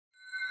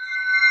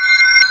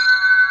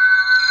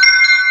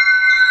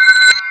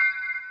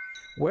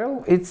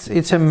Well,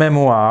 it's a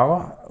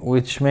memoir,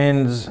 which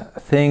means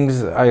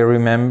things I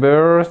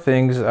remember,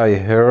 things I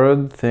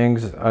heard,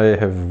 things I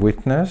have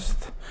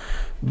witnessed.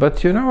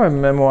 But you know, a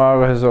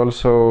memoir has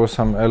also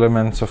some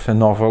elements of a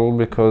novel,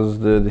 because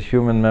the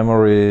human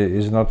memory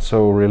is not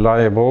so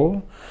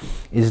reliable.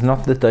 It's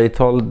not that I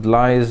told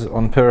lies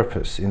on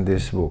purpose in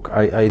this book.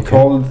 I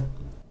told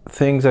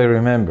things I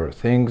remember,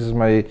 things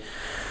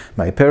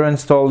my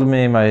parents told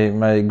me,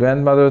 my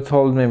grandmother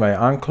told me, my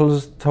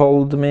uncles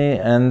told me,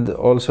 and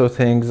also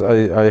things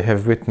I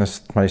have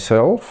witnessed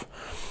myself.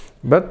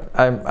 But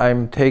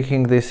I'm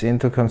taking this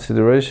into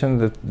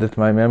consideration, that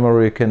my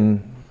memory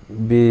can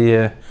be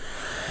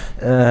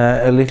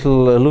a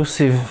little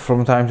elusive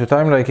from time to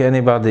time, like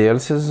anybody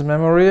else's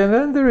memory. And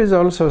then there is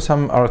also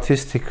some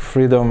artistic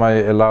freedom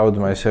I allowed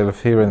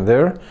myself here and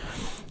there.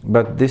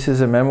 But this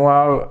is a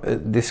memoir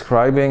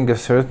describing a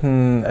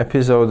certain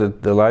episode in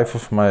the life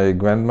of my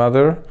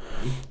grandmother,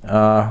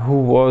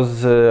 who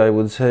was, I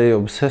would say,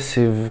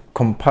 obsessive,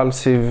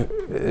 compulsive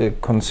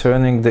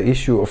concerning the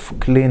issue of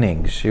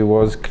cleaning. She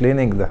was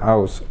cleaning the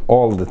house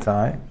all the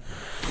time,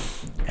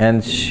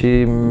 and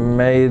she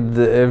made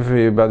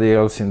everybody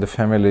else in the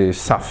family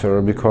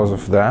suffer because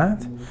of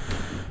that.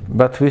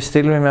 But we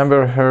still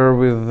remember her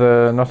with,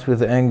 not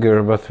with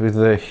anger, but with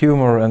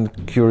humor and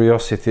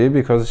curiosity,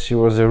 because she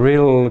was a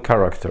real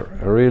character,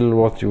 a real,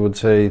 what you would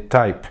say,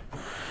 type.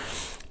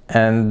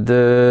 And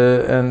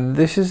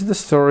this is the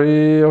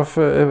story of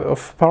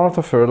part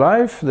of her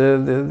life,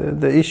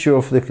 the issue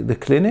of the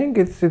cleaning.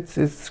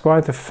 It's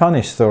quite a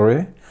funny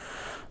story,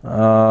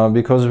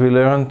 because we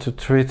learn to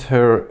treat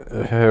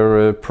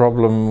her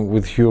problem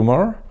with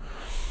humor.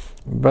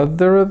 But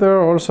there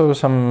are also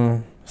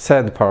some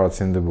sad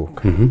parts in the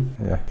book.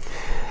 Mm-hmm. Yeah.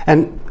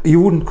 And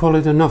you wouldn't call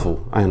it a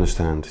novel, I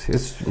understand.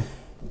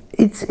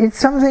 It's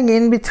something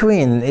in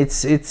between.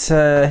 It's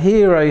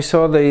here I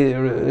saw they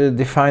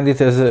defined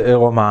it as a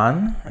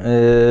roman.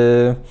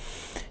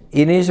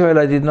 In Israel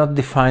I did not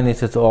define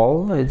it at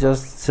all. I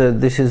just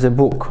said this is a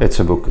book. It's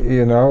a book.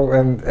 You know,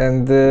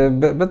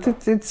 but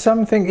it's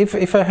something.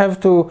 If I have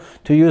to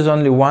use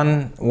only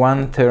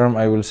one term,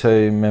 I will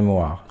say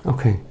memoir.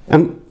 Okay.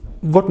 And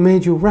what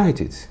made you write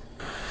it?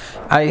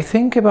 I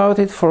think about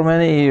it for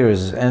many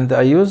years, and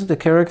I used the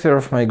character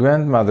of my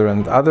grandmother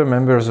and other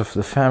members of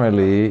the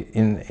family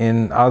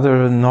in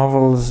other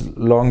novels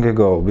long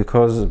ago,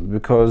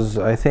 because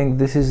I think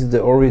this is the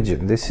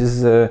origin. This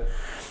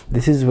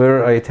is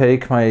where I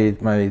take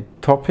my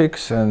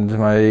topics and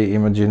my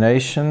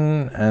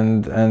imagination,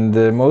 and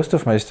most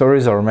of my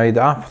stories are made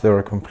up. They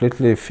are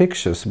completely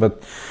fictitious,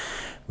 but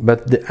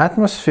the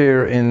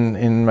atmosphere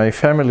in my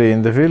family,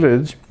 in the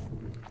village,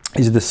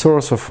 is the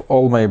source of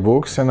all my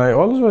books. And I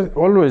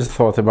always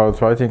thought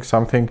about writing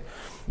something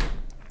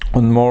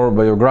on more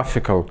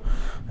biographical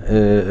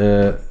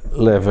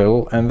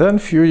level. And then a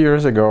few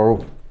years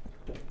ago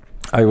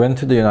I went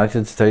to the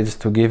United States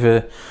to give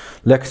a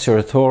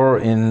lecture tour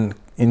in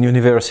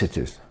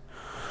universities.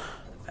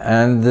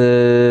 And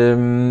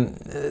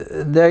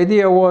the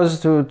idea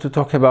was to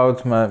talk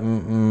about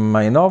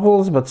my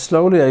novels, but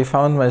slowly I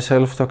found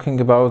myself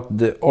talking about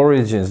the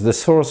origins, the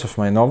source of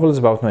my novels,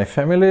 about my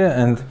family,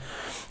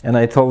 and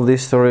I told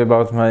this story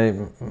about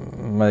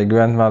my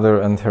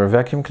grandmother and her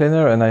vacuum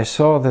cleaner, and I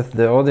saw that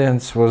the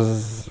audience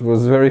was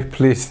very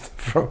pleased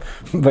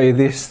by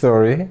this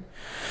story.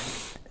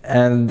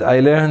 And I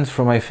learned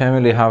from my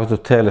family how to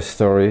tell a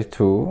story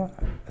too.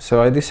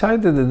 So I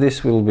decided that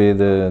this will be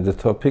the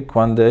topic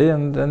one day,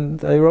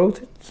 and I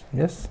wrote it,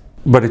 yes.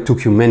 But it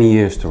took you many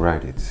years to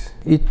write it.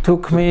 It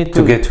took me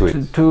to get to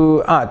it.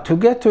 To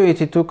get to it,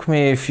 it took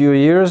me a few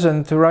years,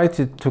 and to write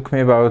it took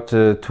me about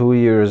 2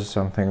 years,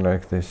 something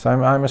like this.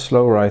 I'm a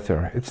slow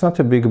writer. It's not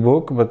a big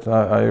book, but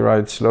I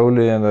write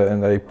slowly,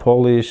 and I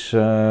polish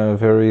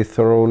very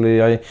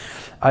thoroughly.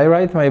 I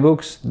write my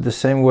books the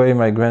same way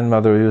my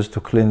grandmother used to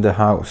clean the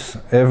house,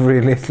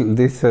 every little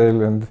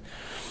detail,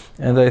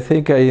 and I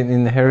think I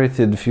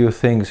inherited few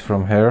things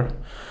from her.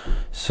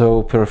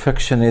 So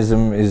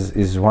perfectionism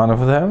is one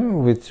of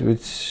them,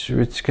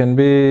 which can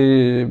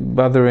be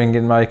bothering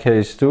in my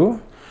case too.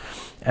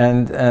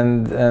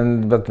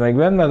 But my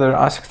grandmother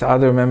asked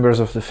other members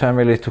of the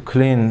family to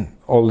clean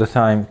all the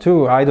time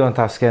too. I don't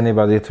ask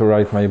anybody to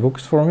write my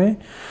books for me.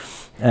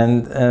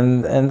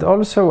 And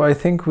also I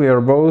think we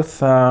are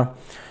both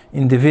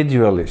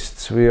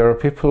individualists. We are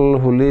people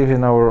who live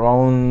in our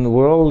own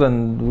world,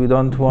 and we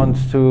don't want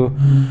to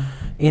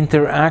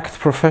interact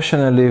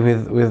professionally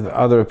with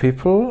other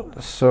people.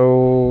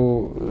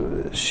 So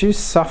she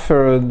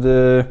suffered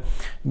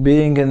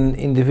being an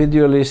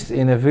individualist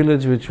in a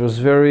village which was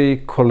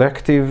very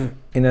collective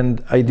in an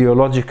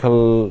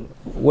ideological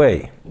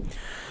way.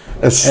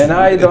 And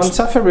I don't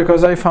suffer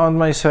because I found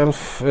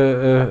myself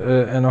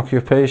an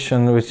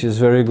occupation which is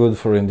very good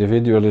for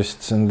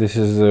individualists, and this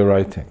is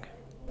writing.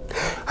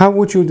 How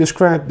would you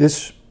describe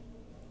this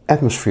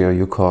atmosphere,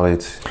 you call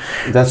it,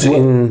 that's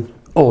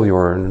all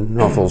your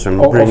novels and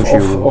Of, brings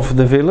of, you of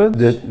the village?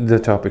 the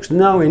topics.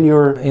 Now in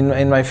your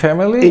In my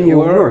family? in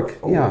your work,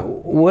 yeah.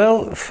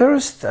 Well,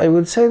 first I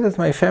would say that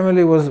my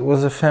family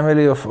was a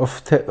family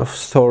of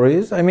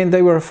stories. I mean,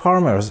 they were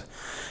farmers.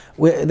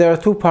 There are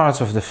two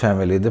parts of the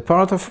family. The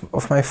part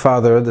of my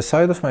father, the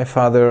side of my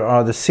father,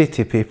 are the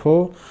city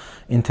people,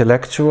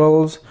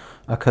 intellectuals,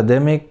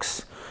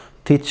 academics,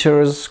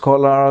 teachers,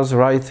 scholars,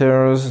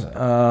 writers.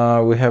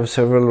 We have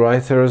several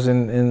writers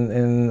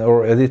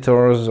or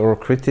editors or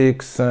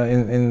critics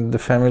in the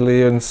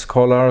family, and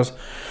scholars.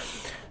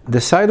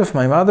 The side of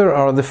my mother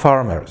are the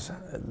farmers.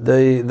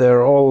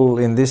 They're all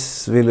in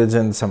this village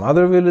and some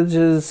other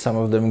villages. Some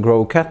of them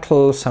grow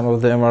cattle. Some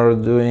of them are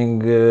doing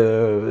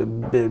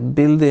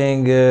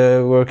building,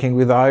 working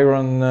with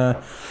iron,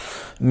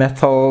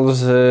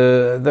 metals.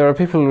 There are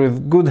people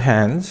with good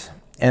hands,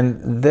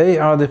 and they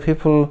are the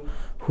people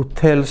who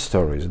tell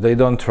stories. They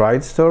don't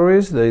write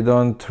stories, they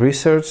don't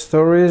research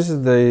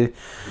stories, they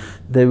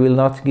will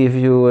not give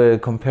you a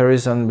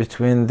comparison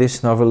between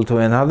this novel to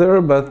another,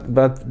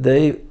 but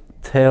they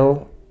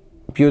tell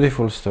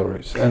beautiful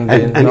stories, and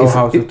they know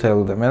how to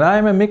tell them. And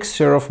I'm a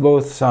mixture of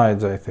both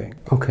sides, I think.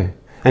 Okay.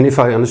 And if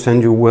I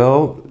understand you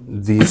well,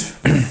 these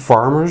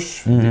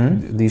farmers,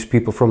 these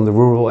people from the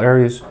rural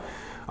areas,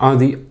 are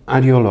the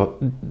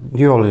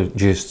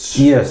ideologists.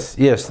 Yes.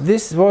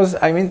 This was.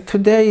 I mean,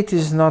 today it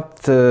is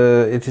not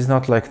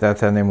like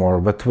that anymore.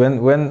 But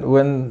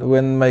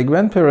when my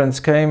grandparents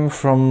came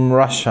from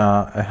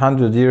Russia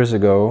 100 years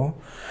ago,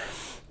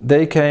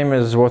 they came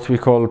as what we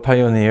call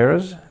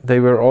pioneers.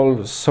 They were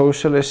all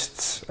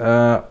socialists.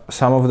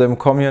 Some of them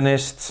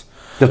communists.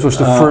 That was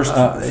the first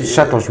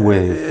settlers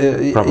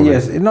wave, probably.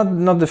 Yes,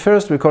 not the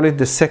first. We call it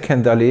the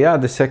second aliyah,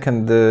 the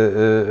second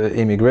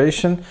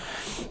immigration.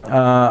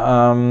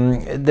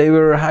 They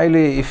were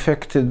highly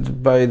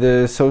affected by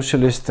the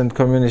socialist and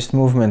communist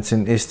movements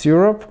in East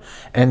Europe,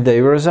 and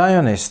they were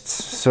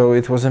Zionists. So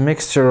it was a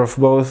mixture of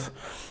both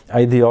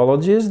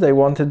ideologies. They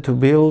wanted to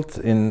build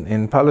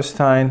in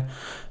Palestine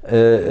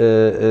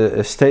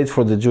a state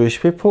for the Jewish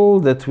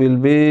people that will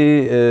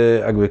be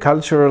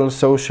agricultural,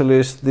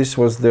 socialist. This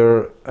was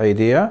their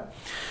idea.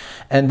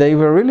 And they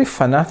were really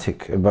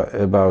fanatic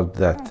about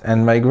that.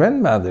 And my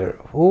grandmother,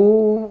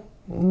 who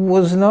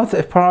was not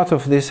a part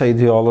of this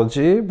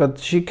ideology, but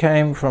she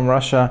came from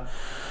Russia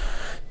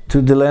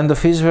to the land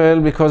of Israel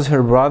because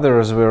her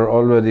brothers were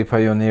already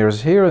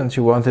pioneers here, and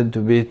she wanted to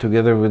be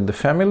together with the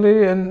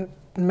family. And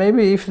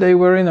maybe if they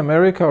were in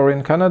America or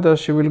in Canada,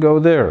 she will go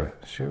there.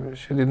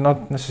 She did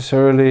not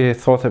necessarily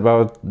thought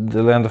about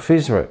the land of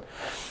Israel.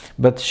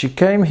 But she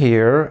came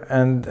here,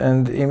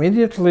 and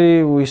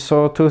immediately we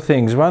saw two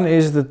things. One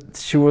is that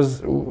she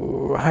was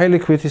highly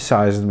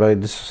criticized by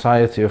the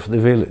society of the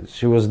village.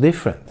 She was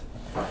different.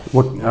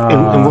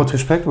 In what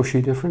respect was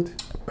she different?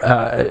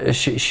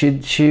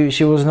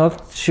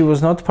 She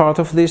was not part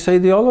of this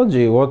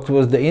ideology. What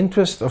was the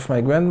interest of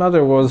my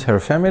grandmother was her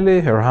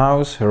family, her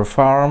house, her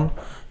farm,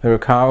 her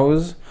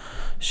cows.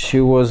 She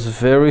was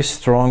very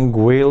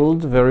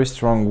strong-willed, very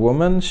strong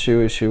woman.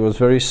 She was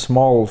very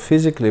small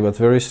physically, but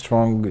very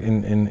strong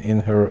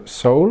in her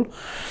soul.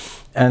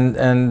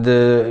 And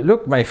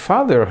look, my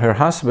father, her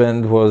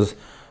husband, was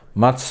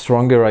much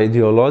stronger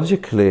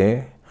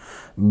ideologically,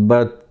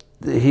 but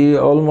he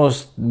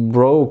almost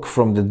broke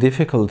from the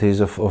difficulties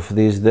of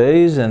these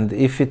days, and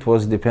if it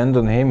was depend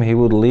on him, he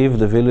would leave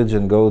the village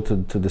and go to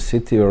the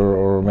city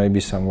or maybe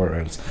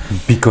somewhere else.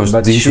 Because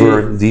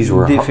these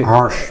were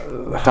harsh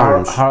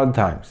times. Hard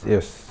times,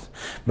 yes.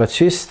 But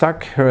she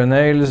stuck her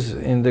nails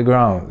in the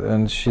ground,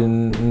 and she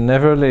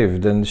never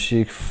lived, and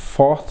she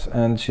fought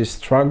and she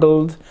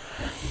struggled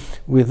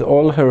with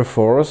all her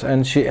force,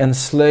 and she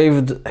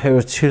enslaved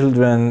her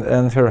children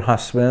and her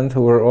husband,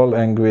 who were all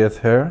angry at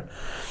her.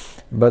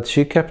 But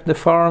she kept the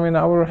farm in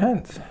our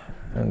hands.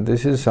 And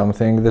this is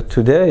something that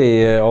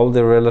today all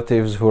the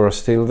relatives who are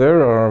still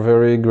there are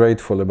very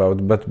grateful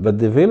about. But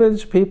the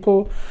village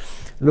people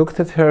looked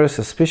at her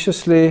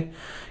suspiciously,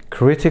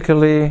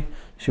 critically.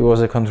 She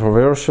was a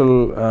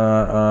controversial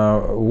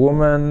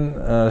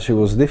woman. She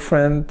was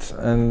different.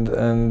 And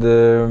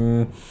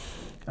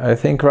I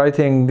think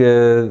writing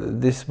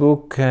this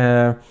book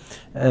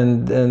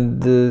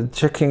and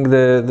checking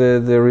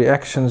the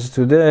reactions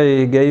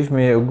today gave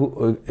me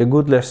a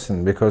good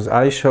lesson, because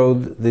I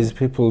showed these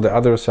people the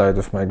other side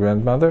of my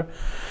grandmother,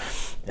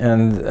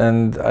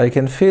 and I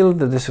can feel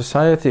that the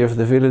society of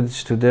the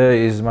village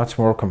today is much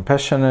more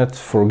compassionate,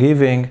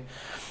 forgiving.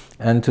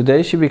 And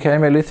today she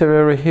became a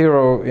literary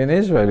hero in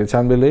Israel. It's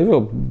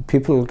unbelievable.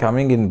 People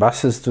coming in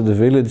buses to the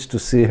village to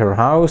see her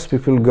house.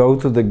 People go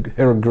to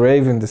her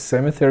grave in the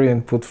cemetery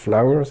and put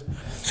flowers.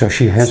 So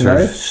she has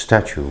her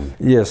statue.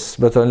 Yes,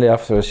 but only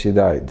after she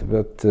died.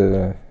 But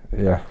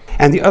yeah.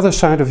 And the other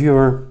side of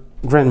your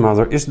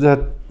grandmother, is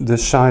that the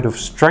side of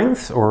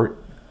strength, or?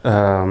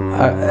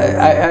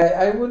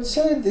 I would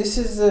say this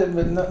is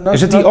not.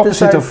 Is it the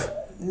opposite of?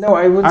 No,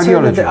 I would say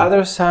that the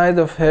other side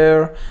of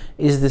her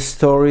is the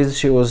stories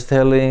she was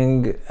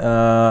telling,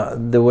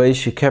 the way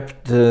she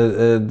kept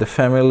the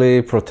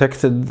family,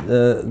 protected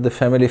the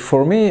family.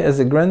 For me, as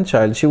a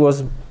grandchild,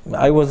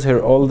 I was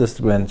her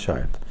oldest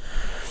grandchild.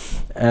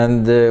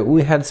 And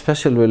we had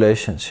special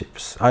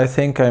relationships. I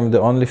think I'm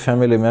the only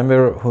family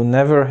member who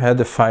never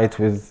had a fight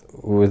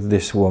with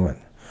this woman.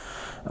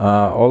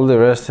 All the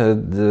rest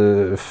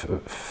had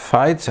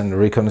fights and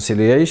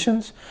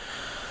reconciliations.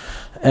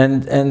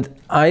 And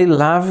I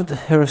loved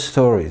her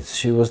stories.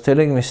 She was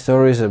telling me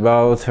stories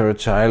about her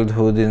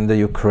childhood in the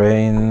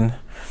Ukraine.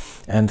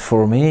 And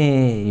for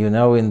me, you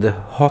know, in the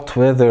hot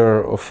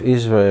weather of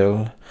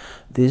Israel,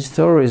 these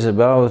stories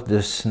about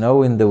the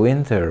snow in the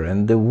winter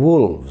and the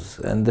wolves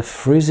and the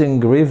freezing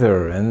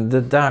river and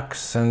the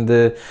ducks and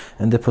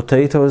the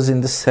potatoes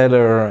in the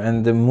cellar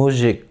and the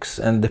mujiks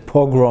and the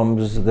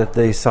pogroms that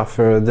they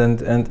suffered,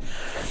 and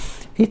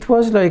it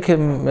was like a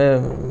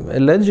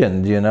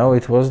legend, you know,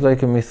 it was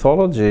like a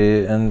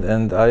mythology,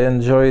 and I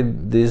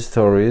enjoyed these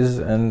stories,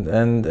 and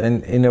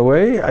in a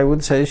way I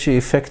would say she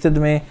affected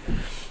me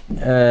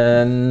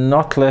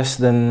not less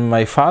than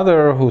my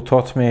father, who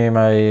taught me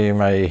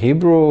my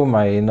Hebrew,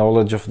 my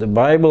knowledge of the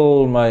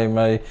Bible,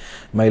 my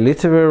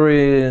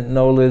literary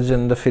knowledge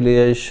and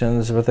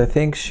affiliations. But I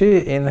think she,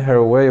 in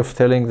her way of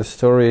telling the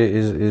story,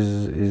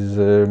 is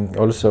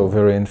also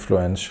very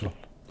influential.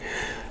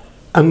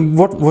 And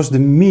what was the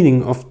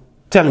meaning of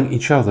telling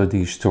each other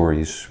these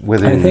stories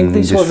within I think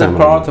this was family? a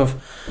part of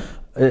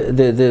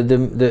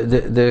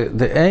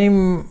the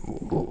aim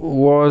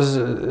was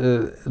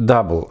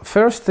double.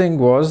 First thing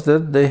was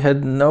that they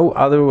had no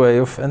other way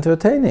of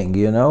entertaining,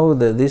 you know,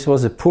 this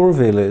was a poor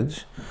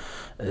village,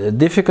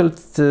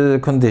 difficult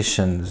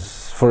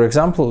conditions. For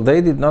example, they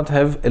did not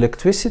have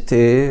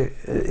electricity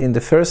in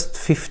the first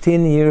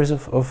 15 years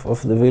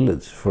of the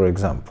village, for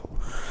example.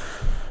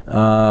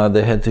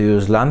 They had to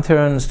use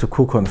lanterns to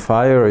cook on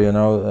fire, you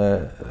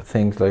know,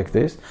 things like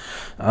this.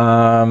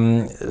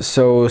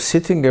 So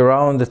sitting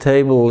around the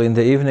table in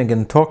the evening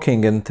and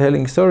talking and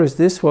telling stories,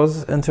 this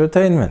was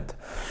entertainment.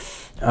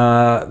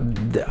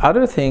 The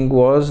other thing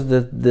was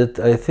that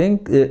I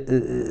think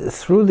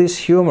through this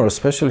humor,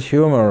 special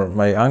humor,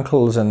 my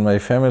uncles and my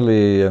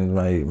family and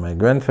my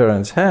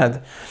grandparents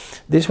had,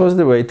 this was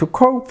the way to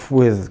cope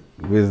with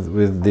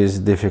these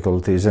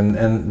difficulties,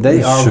 and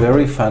they are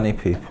very funny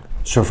people.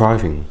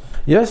 Surviving.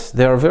 Yes,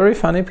 they are very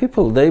funny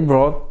people. They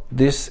brought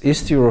this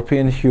East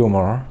European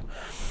humor,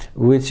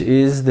 which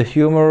is the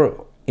humor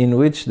in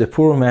which the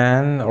poor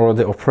man or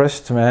the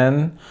oppressed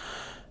man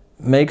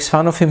makes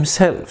fun of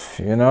himself,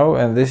 you know,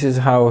 and this is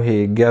how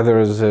he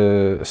gathers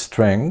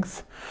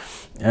strength.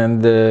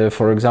 And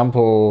for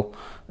example,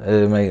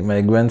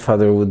 my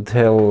grandfather would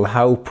tell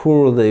how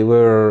poor they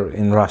were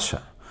in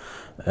Russia.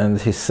 And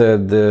he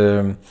said,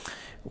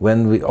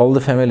 when all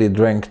the family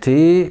drank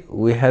tea,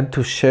 we had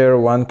to share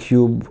 1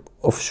 cube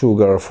of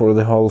sugar for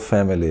the whole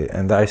family.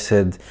 And I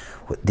said,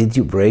 did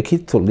you break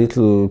it to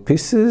little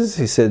pieces?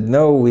 He said,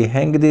 no, we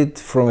hanged it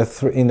from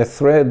in a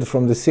thread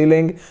from the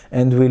ceiling,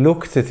 and we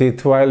looked at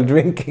it while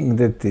drinking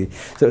the tea.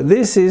 So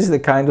this is the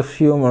kind of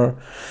humor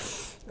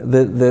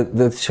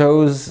that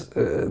shows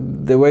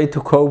the way to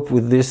cope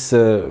with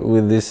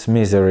this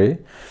misery.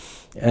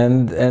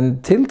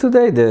 And till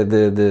today,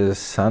 the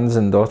sons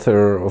and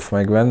daughter of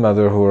my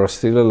grandmother who are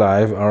still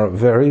alive are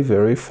very,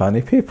 very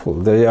funny people.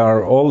 They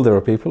are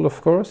older people,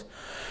 of course.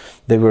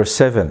 They were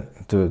 7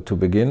 to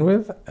begin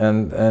with,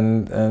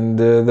 and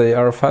they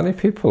are funny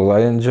people. I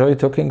enjoy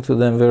talking to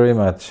them very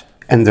much.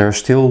 And they're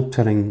still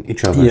telling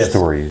each other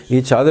stories?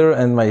 Each other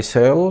and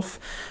myself.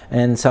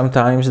 And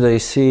sometimes they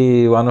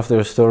see one of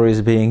their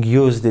stories being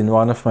used in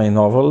one of my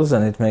novels,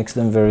 and it makes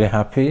them very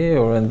happy,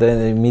 and then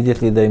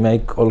immediately they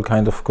make all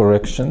kinds of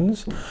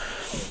corrections.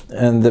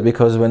 And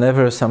because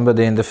whenever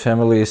somebody in the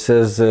family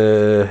says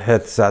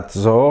het zat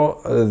zo,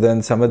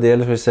 then somebody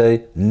else will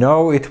say,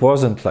 no, it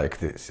wasn't like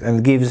this,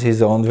 and gives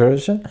his own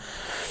version.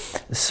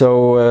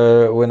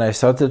 So when I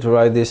started to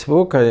write this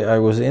book, I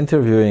was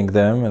interviewing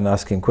them and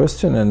asking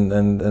questions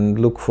and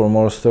look for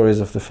more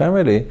stories of the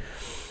family.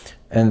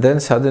 And then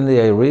suddenly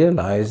I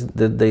realized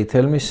that they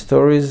tell me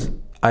stories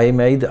I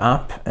made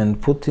up and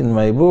put in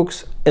my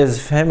books as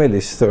family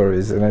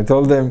stories. And I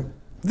told them,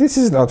 this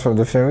is not from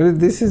the family,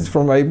 this is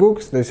from my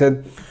books. They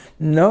said,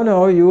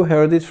 no, you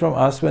heard it from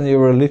us when you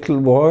were a little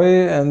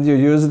boy and you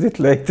used it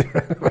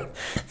later.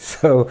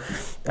 So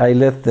I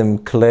let them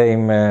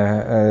claim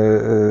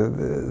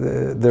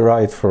the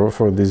right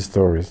for these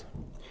stories.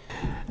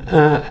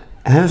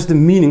 Has the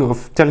meaning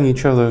of telling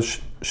each other's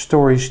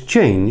stories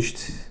changed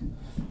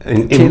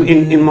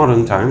in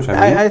modern times?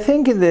 I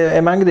think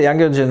among the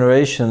younger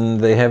generation,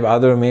 they have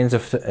other means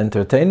of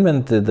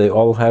entertainment. They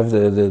all have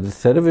the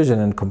television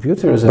and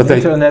computers and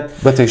internet.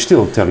 But they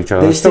still tell each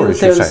other stories.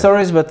 They still tell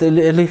stories, but a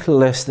little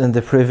less than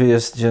the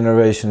previous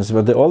generations.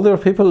 But the older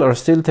people are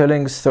still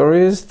telling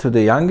stories to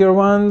the younger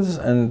ones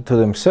and to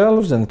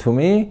themselves and to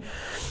me.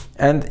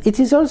 And it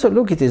is also,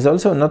 look, it is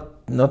also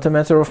not a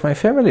matter of my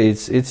family.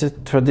 It's a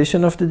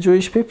tradition of the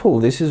Jewish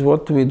people. This is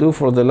what we do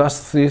for the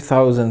last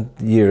 3,000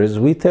 years.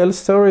 We tell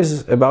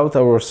stories about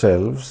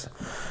ourselves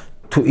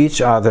to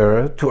each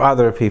other, to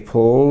other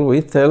people.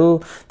 We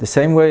tell, the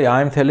same way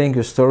I'm telling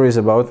you stories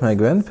about my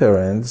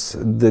grandparents,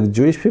 the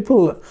Jewish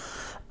people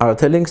are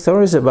telling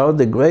stories about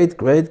the great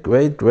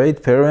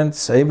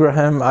parents,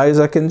 Abraham,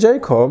 Isaac, and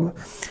Jacob.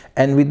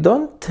 And we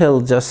don't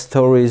tell just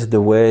stories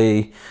the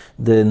way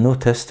the New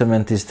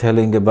Testament is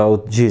telling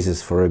about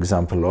Jesus, for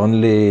example,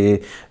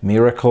 only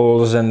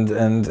miracles and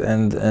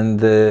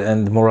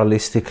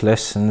moralistic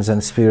lessons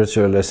and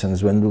spiritual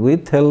lessons. When we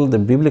tell the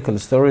biblical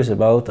stories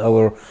about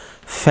our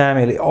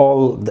family,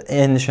 all the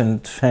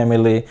ancient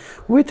family,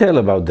 we tell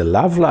about the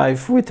love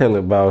life, we tell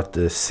about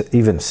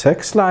even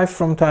sex life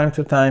from time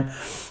to time.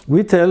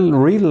 We tell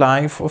real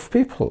life of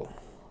people.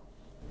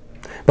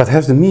 But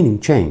has the meaning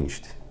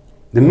changed?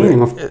 The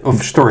meaning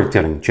of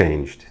storytelling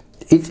changed?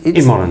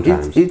 In modern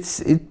times.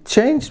 It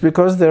changed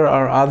because there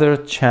are other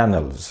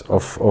channels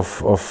of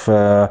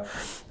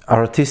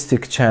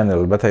artistic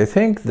channel. But I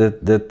think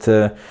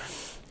that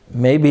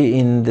maybe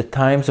in the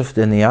times of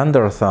the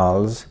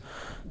Neanderthals,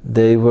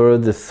 they were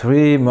the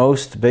three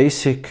most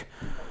basic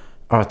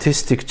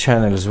artistic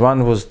channels.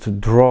 One was to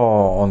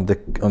draw on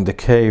the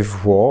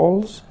cave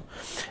walls,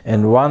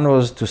 and one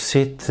was to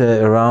sit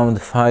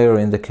around fire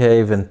in the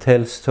cave and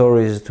tell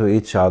stories to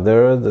each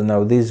other.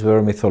 Now these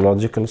were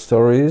mythological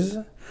stories.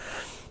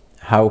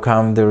 How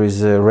come there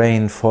is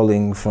rain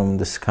falling from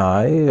the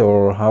sky,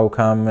 or how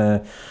come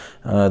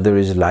there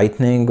is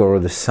lightning, or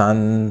the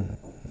sun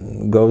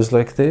goes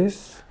like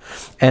this?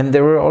 And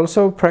there were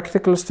also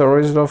practical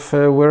stories of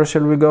where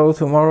shall we go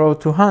tomorrow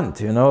to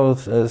hunt, you know,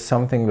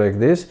 something like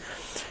this.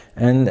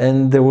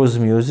 And there was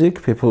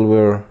music, people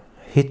were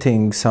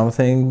hitting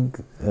something,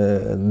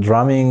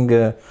 drumming,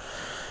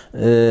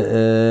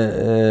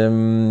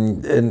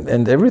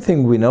 and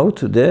everything we know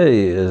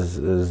today as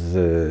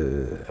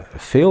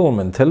film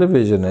and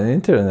television and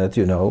internet,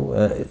 you know,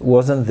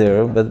 wasn't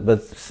there,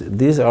 but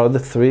these are the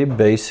three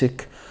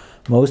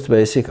most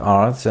basic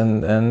arts,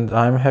 and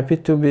I'm happy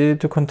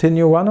to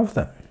continue one of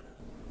them.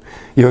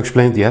 You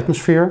explained the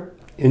atmosphere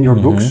in your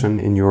books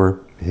and in your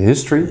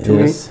history to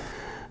me.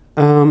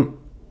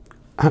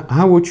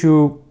 How would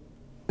you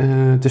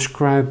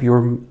describe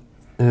your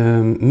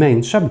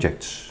main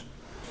subjects?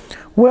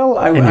 Well,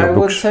 I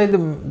would say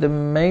the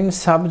main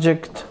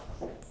subject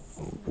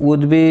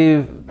would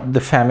be the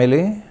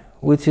family,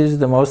 which is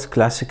the most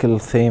classical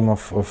theme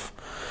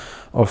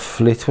of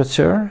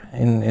literature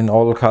in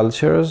all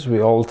cultures.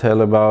 We all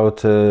tell about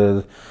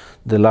the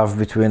love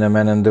between a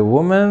man and a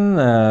woman,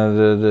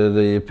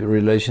 the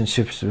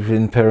relationships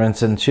between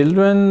parents and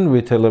children.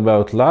 We tell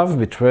about love,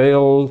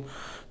 betrayal,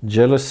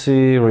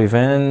 jealousy,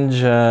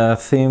 revenge,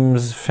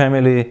 themes,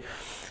 family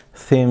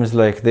themes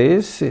like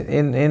this.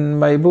 In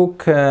my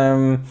book,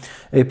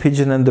 A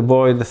Pigeon and the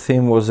Boy, the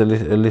theme was a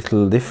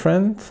little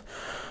different.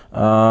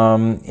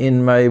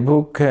 In my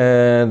book,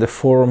 The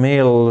Four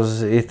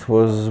Meals, it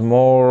was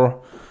more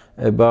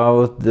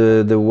about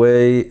the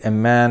way a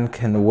man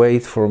can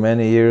wait for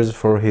many years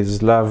for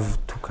his love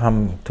to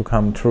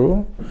come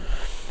true.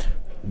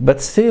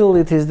 But still,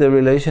 it is the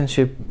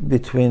relationship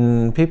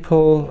between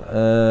people.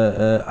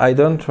 I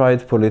don't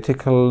write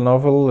political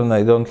novel, and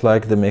I don't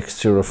like the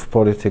mixture of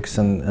politics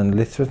and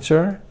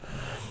literature.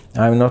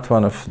 I'm not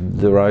one of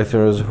the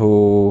writers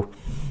who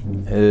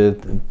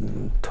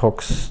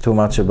talks too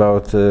much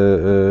about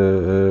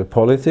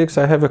politics.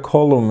 I have a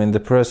column in the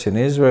press in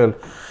Israel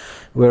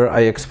where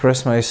I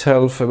express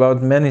myself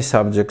about many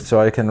subjects, so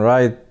I can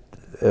write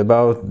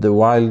about the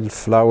wild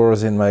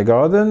flowers in my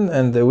garden,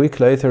 and a week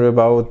later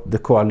about the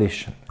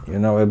coalition, you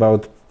know,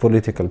 about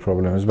political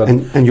problems. But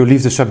and you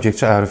leave the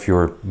subjects out of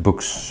your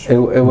books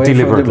away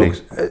deliberately.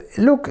 From the books.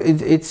 Look,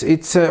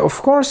 it's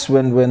of course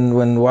when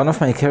one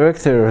of my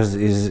characters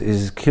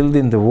is killed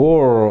in the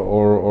war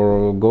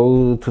or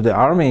go to the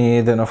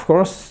army, then of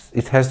course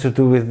it has to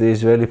do with the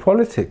Israeli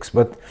politics.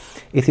 But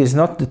it is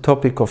not the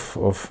topic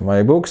of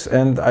my books,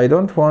 and I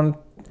don't want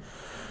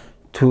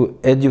to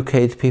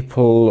educate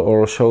people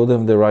or show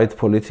them the right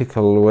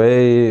political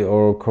way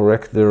or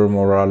correct their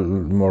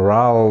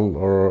morale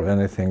or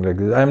anything like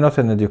that. I'm not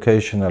an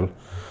educational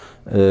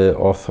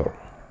author.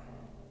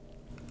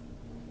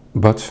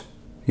 But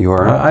you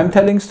are? I'm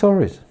telling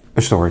stories.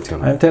 A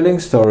storyteller. I'm telling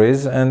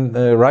stories and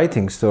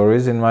writing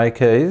stories in my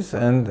case,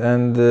 and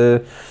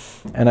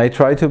I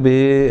try to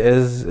be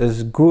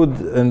as good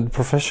and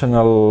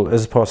professional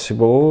as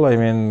possible. I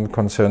mean,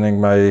 concerning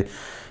my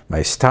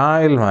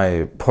style,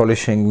 my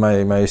polishing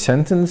my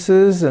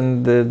sentences,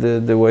 and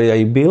the way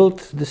I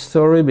built the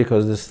story,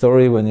 because the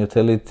story, when you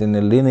tell it in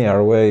a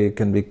linear way, it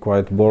can be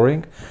quite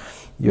boring.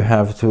 You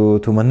have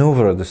to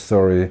maneuver the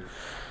story,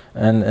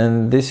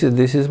 and this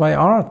is my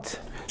art.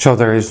 So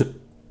there is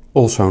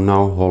also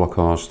no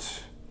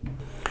Holocaust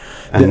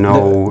and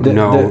no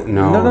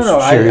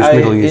serious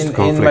Middle East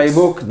conflicts. In my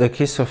book, The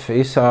Kiss of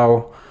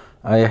Esau,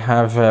 I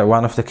have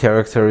one of the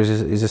characters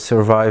is a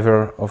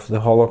survivor of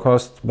the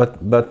Holocaust,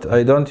 but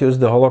I don't use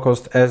the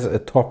Holocaust as a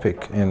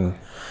topic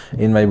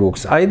in my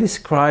books. I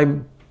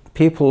describe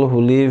people who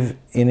live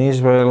in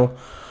Israel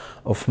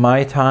of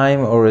my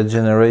time or a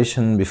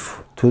generation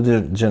before,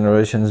 2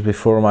 generations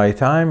before my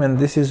time, and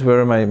this is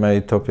where my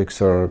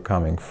topics are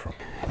coming from.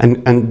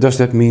 And does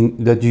that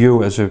mean that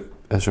you as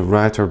a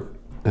writer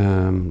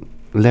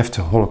left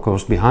the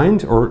Holocaust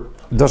behind, or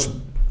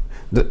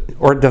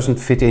doesn't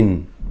fit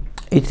in?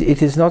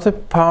 It is not a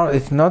part.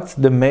 It's not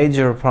the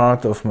major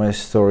part of my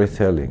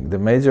storytelling. The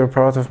major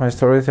part of my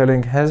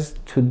storytelling has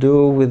to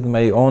do with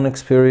my own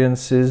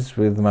experiences,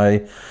 with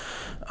my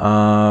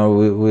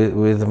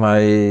with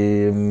my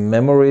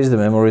memories, the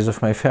memories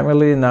of my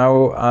family.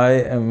 Now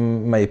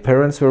my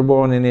parents were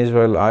born in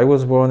Israel. I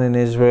was born in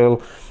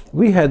Israel.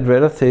 We had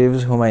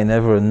relatives whom I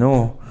never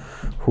knew,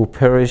 who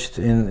perished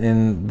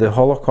in the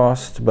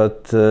Holocaust,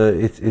 but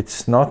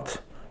it's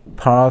not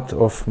part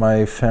of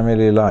my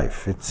family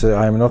life.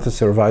 I'm not a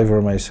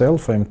survivor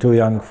myself. I'm too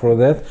young for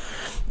that,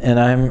 and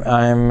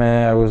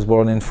I was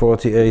born in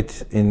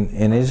 '48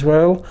 in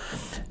Israel,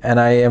 and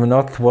I am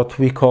not what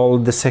we call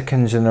the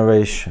second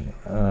generation.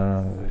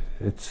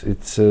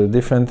 It's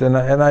different,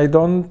 and I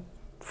don't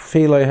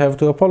feel I have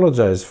to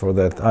apologize for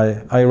that.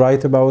 I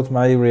write about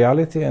my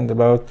reality and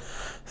about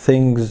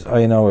things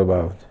I know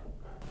about.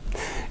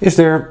 Is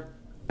there?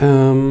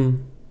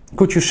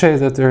 Could you say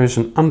that there is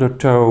an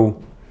undertow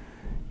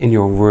in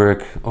your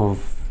work of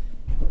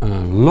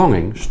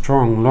longing,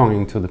 strong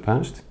longing to the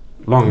past?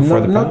 Longing for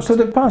the past? Not to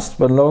the past,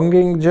 but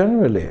longing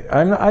generally.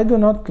 I do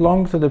not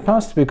long to the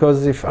past,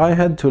 because if I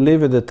had to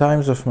live at the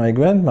times of my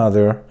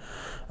grandmother,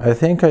 I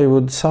think I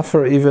would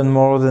suffer even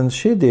more than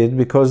she did,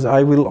 because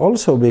I will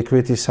also be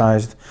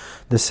criticized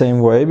the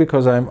same way,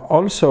 because I'm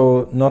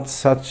also not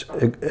such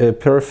a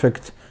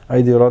perfect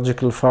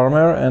ideological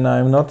farmer, and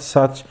I'm not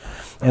such,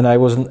 and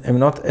I'm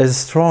not as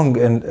strong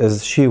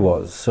as she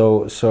was.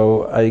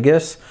 So I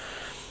guess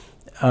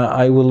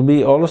I will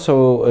be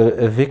also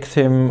a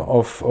victim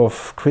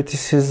of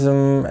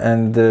criticism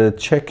and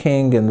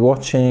checking and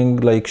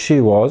watching like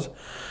she was.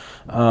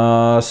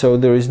 So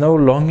there is no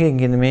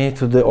longing in me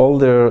to the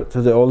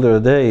older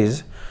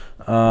days,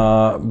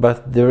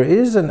 but there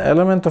is an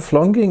element of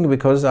longing,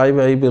 because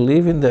I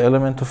believe in the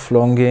element of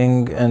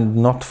longing and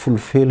not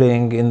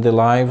fulfilling in the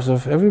lives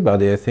of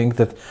everybody. I think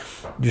that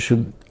you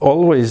should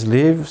always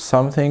leave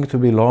something to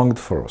be longed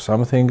for,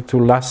 something to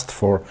lust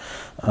for.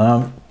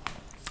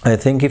 I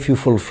think if you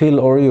fulfill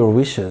all your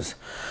wishes,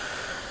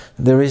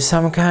 there is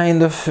some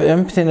kind of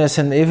emptiness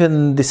and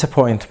even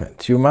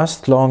disappointment. You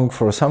must long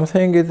for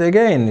something.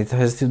 It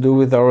has to do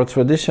with our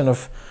tradition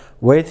of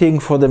waiting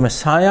for the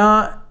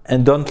Messiah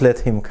and don't let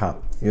him come.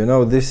 You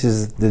know, this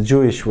is the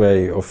Jewish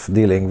way of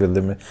dealing with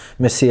the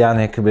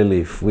messianic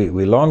belief.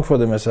 We long for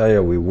the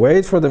Messiah, we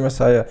wait for the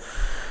Messiah,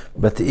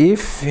 but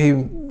if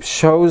he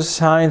shows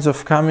signs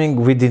of coming,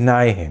 we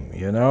deny him,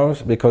 you know,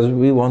 because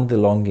we want the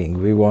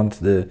longing, we want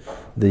the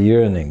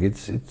yearning.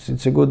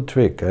 It's a good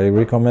trick. I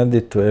recommend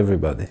it to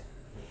everybody.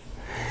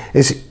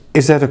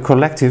 Is that a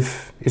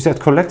collective? Is that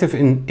collective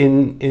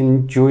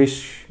in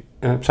Jewish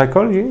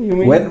psychology? You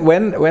mean?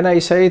 When I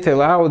say it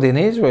aloud in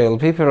Israel,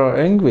 people are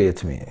angry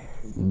at me.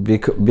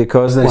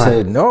 Because they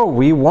say, no,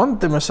 we want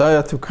the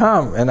Messiah to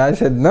come. And I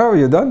said, no,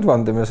 you don't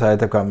want the Messiah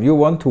to come. You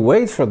want to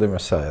wait for the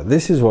Messiah.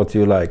 This is what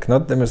you like,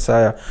 not the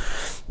Messiah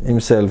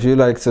himself. You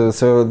like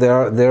so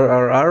there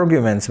are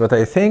arguments, but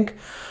I think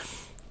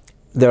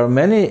there are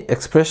many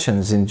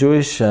expressions in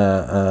Jewish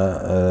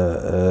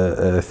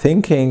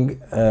thinking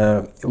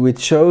which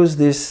shows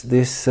this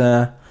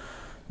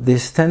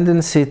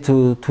tendency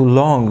to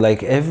long,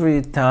 like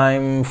every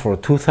time for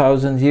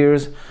 2,000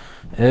 years.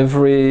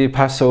 Every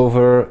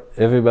Passover,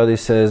 everybody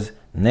says,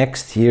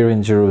 next year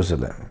in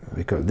Jerusalem,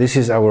 because this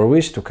is our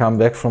wish to come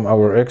back from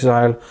our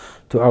exile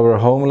to our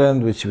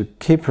homeland, which we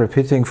keep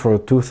repeating for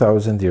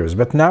 2,000 years.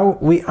 But now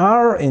we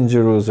are in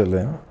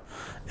Jerusalem,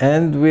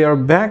 and we are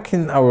back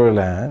in our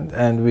land,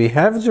 and we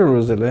have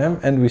Jerusalem,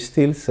 and we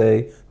still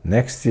say,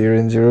 next year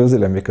in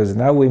Jerusalem, because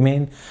now we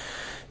mean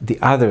the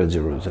other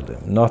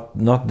Jerusalem,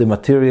 not the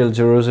material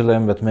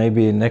Jerusalem, but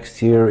maybe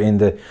next year in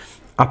the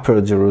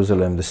upper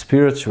Jerusalem, the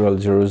spiritual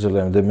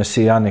Jerusalem, the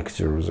messianic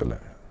Jerusalem.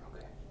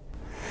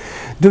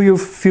 Do you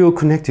feel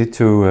connected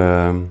to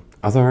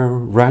other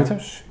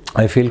writers?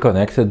 I feel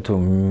connected to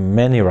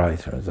many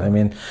writers. I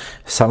mean,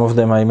 some of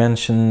them I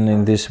mention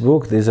in this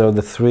book. These are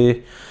the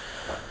 3.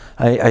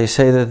 I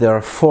say that there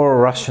are 4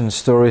 Russian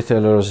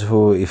storytellers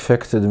who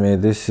affected me.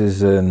 This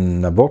is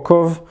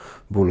Nabokov,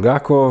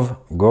 Bulgakov,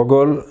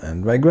 Gogol,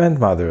 and my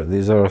grandmother.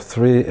 These are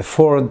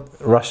 4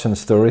 Russian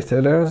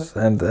storytellers,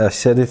 and I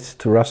said it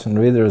to Russian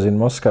readers in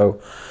Moscow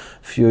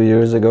a few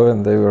years ago,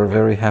 and they were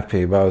very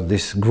happy about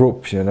this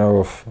group, you know,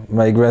 of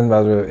my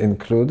grandmother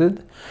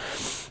included.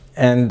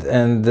 And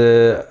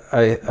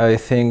I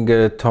think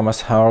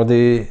Thomas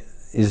Hardy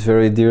is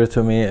very dear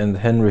to me, and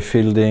Henry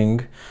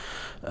Fielding,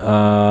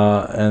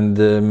 and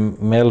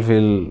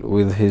Melville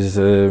with his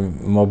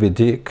Moby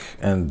Dick,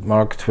 and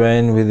Mark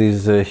Twain with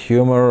his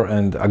humor,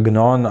 and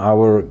Agnon,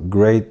 our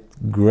great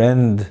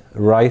grand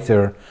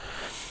writer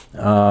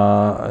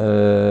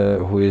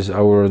who is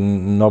our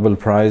Nobel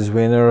Prize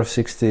winner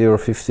 60 or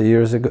 50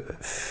 years ago,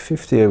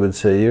 50 I would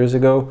say years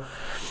ago.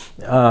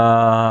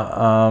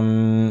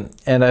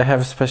 And I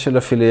have special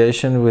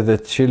affiliation with a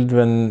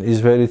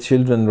Israeli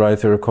children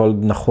writer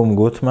called Nahum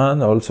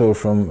Gutman, also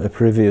from a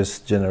previous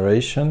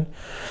generation.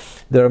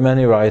 There are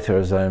many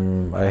writers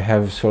I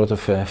have sort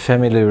of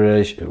family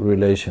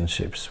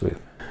relationships with.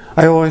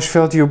 I always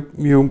felt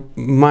you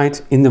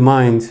might, in the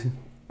mind,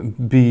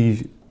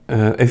 be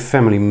a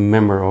family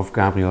member of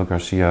Gabriel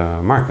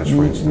Garcia Marquez,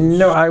 for instance.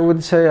 No, I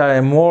would say I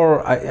am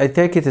more, I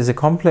take it as a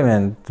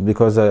compliment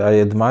because I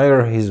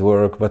admire his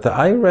work, but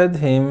I read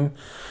him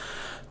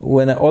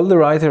when all the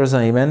writers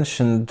I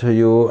mentioned to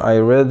you, I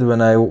read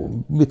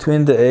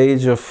between the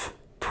age of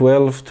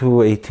 12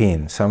 to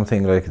 18,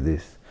 something like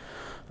this.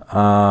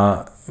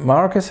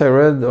 Marquez I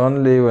read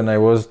only when I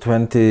was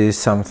 20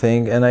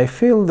 something, and I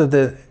feel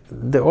that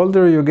the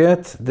older you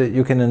get,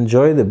 you can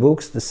enjoy the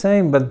books the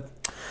same, but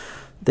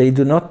they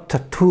do not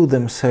tattoo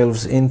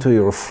themselves into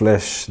your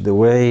flesh the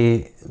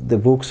way the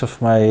books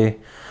of my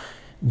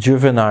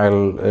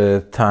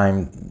juvenile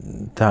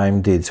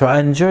time did. So I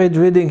enjoyed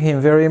reading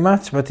him very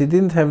much, but he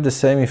didn't have the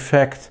same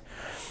effect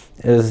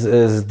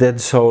as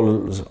Dead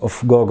Souls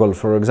of Gogol,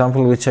 for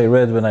example, which I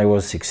read when I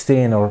was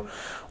 16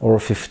 or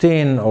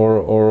 15,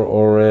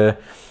 or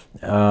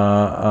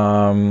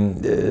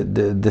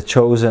The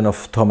Chosen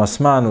of Thomas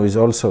Mann, who is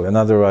also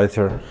another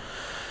writer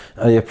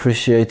I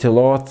appreciate a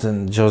lot,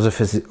 and Joseph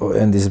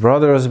and His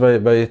Brothers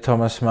by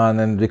Thomas Mann,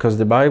 and because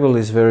the Bible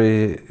is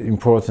very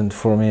important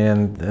for me,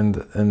 and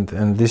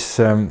this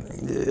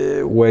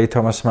way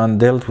Thomas Mann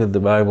dealt with the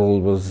Bible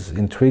was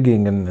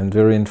intriguing and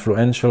very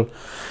influential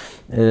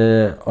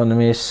on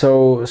me.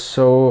 So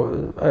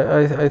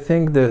I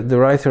think the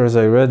writers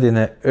I read in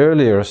an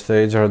earlier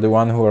stage are the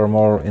ones who are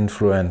more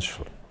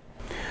influential.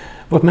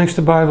 What makes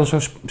the Bible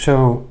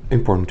so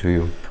important to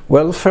you?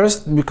 Well,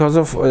 first, because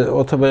of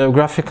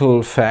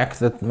autobiographical fact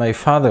that my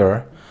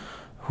father,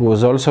 who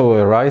was also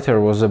a writer,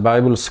 was a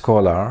Bible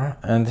scholar,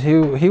 and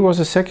he was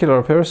a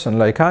secular person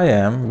like I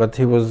am, but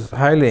he was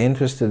highly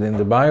interested in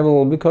the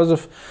Bible because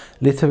of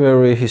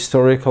literary,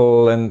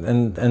 historical,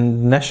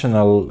 and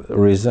national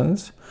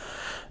reasons.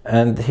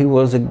 And he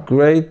was a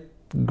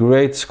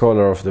great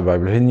scholar of the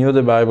Bible. He knew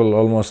the Bible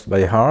almost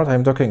by heart.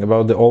 I'm talking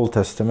about the Old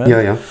Testament.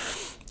 Yeah.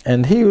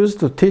 And he used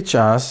to teach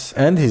us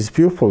and his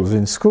pupils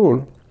in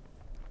school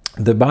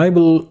the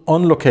Bible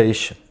on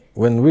location.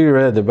 When we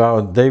read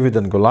about David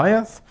and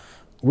Goliath,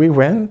 we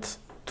went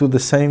to the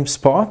same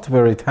spot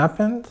where it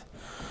happened,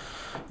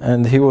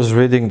 and he was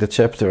reading the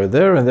chapter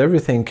there, and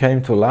everything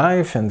came to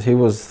life, and he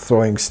was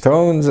throwing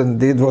stones and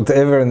did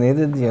whatever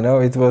needed, you know.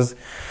 It was,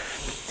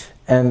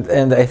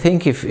 and I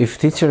think if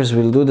teachers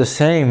will do the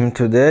same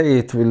today,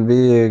 it will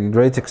be a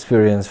great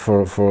experience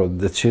for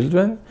the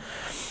children.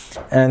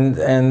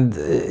 And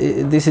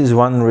this is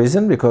one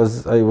reason,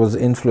 because I was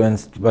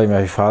influenced by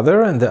my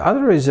father, and the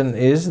other reason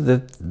is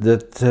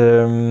that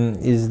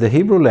is the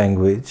Hebrew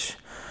language,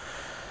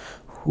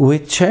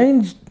 which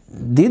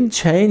did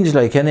change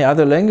like any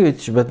other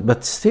language,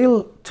 but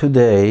still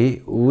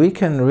today we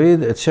can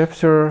read a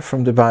chapter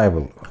from the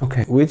Bible,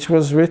 okay, which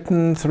was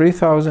written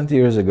 3,000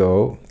 years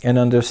ago, and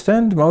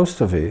understand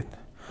most of it,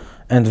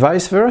 and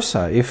vice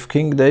versa. If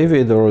King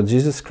David or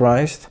Jesus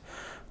Christ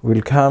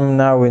will come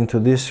now into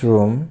this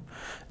room,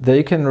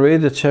 they can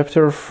read a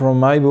chapter from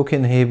my book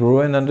in Hebrew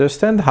and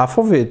understand half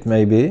of it,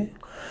 maybe.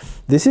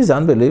 This is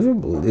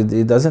unbelievable.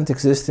 It doesn't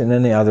exist in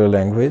any other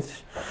language.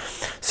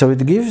 So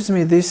it gives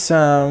me this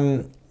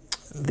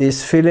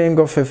feeling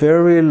of a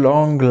very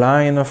long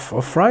line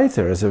of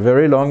writers, a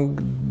very long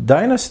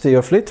dynasty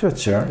of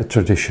literature. A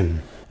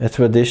tradition. A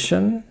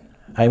tradition.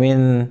 I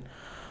mean,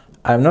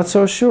 I'm not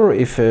so sure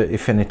if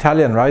an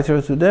Italian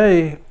writer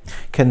today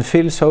can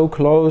feel so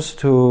close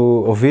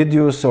to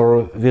Ovidius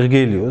or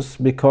Virgilius,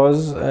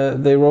 because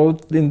they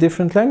wrote in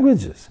different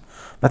languages.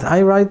 But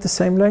I write the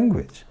same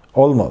language,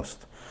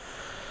 almost.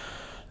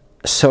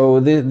 So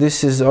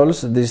this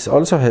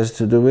also has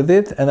to do with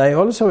it, and I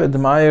also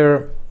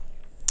admire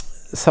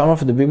some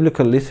of the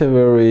biblical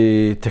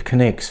literary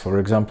techniques. For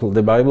example,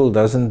 the Bible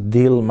doesn't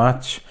deal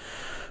much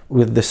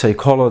with the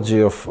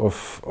psychology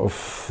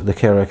of the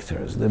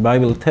characters. The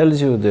Bible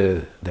tells you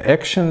the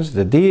actions,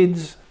 the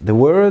deeds, the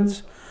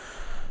words,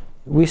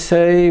 we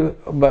say,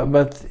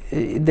 but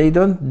they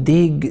don't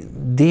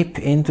dig deep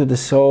into the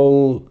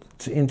soul,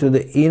 into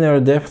the inner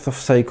depth of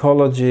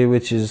psychology,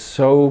 which is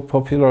so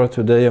popular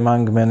today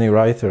among many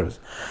writers,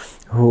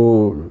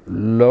 who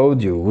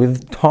load you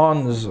with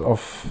tons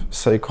of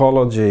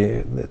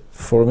psychology.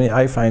 For me,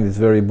 I find it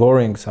very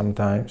boring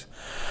sometimes.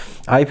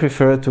 I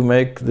prefer to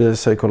make the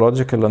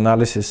psychological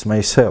analysis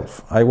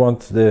myself. I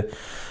want the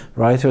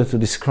writer to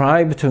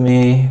describe to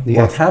me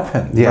what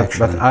happened,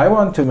 but I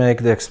want to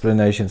make the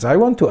explanations. I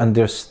want to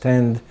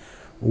understand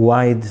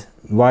why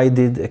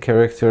did a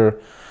character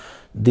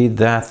did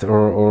that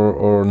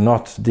or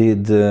not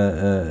did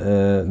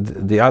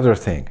the other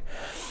thing.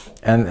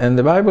 And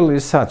the Bible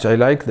is such. I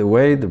like the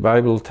way the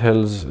Bible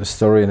tells a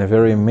story in a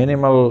very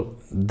minimal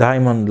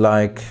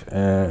diamond-like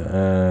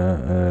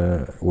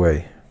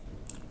way.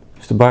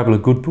 Is the Bible a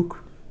good book?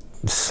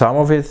 Some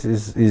of it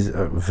is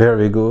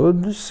very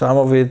good. Some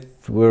of it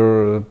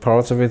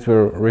parts of it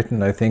were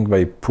written, I think,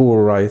 by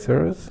poor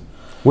writers.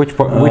 Which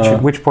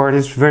part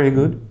is very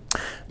good?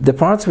 The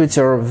parts which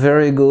are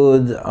very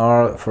good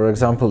are, for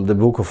example, the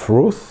book of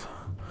Ruth,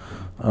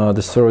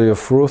 the story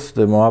of Ruth,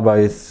 the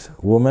Moabite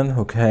woman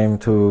who came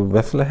to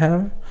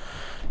Bethlehem,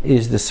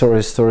 is the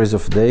stories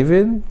of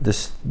David.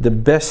 The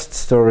best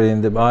story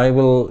in the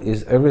Bible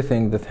is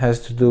everything that has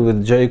to do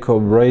with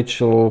Jacob,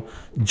 Rachel,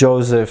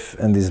 Joseph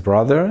and his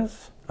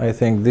brothers. I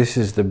think this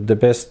is the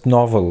best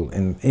novel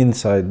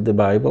inside the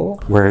Bible.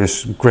 Where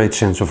there's great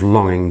sense of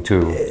longing to...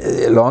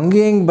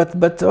 longing,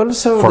 but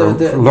also...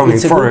 longing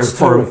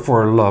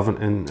for love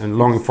and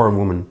longing for a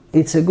woman.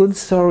 It's a good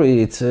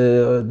story. It's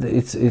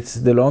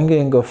the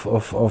longing of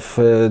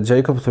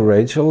Jacob to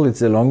Rachel. It's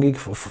the longing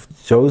of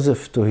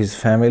Joseph to his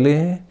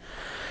family.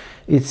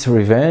 It's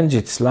revenge,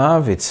 it's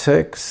love, it's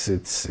sex,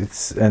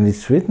 and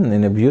it's written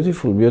in a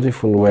beautiful,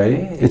 beautiful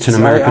way. It's an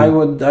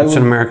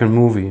American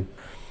movie.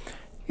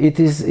 It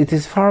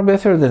is far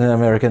better than an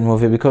American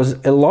movie, because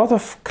a lot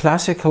of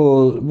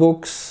classical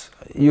books,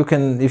 you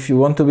can, if you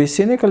want to be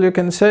cynical, you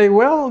can say,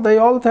 well, they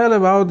all tell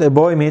about a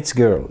boy meets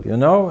girl, you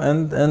know,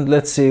 and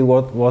let's see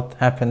what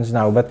happens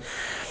now. But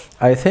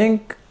I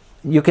think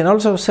you can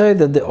also say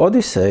that the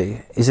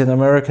Odyssey is an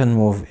American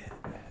movie.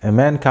 A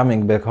man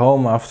coming back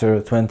home after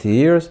 20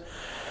 years,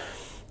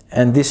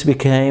 and this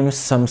became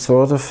some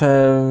sort of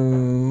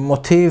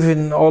motif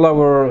in all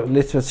our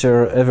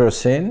literature ever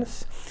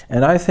since.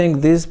 And I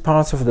think these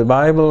parts of the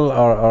Bible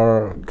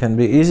can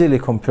be easily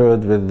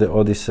compared with the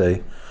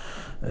Odyssey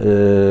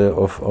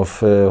of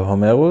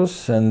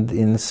Homerus, and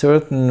in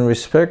certain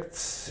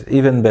respects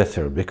even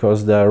better,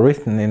 because they are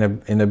written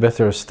in a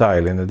better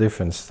style, in a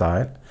different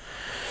style.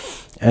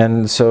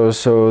 And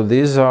so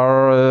these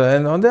are,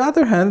 and on the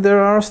other hand,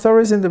 there are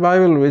stories in the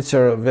Bible which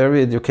are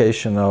very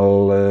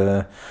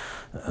educational,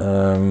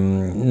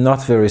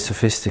 not very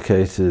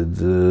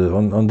sophisticated,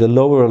 on the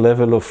lower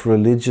level of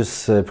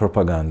religious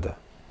propaganda.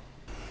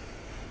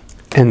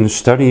 And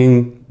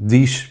studying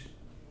these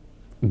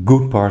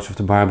good parts of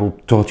the Bible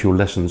taught you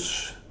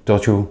lessons,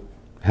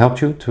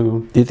 helped you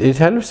to... It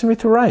helps me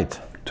to write.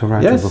 To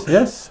write the books.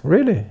 Yes,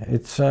 really.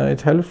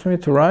 It helps me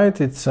to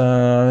write.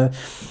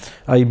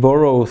 I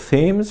borrow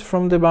themes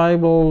from the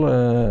Bible,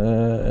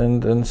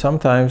 and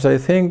sometimes I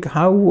think,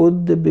 how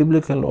would the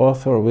biblical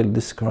author will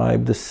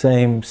describe the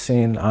same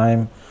scene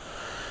I'm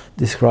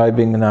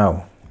describing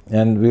now?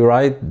 And we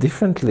write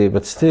differently,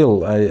 but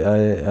still,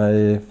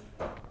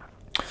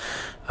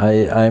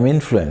 I'm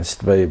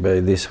influenced by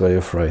this way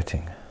of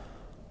writing.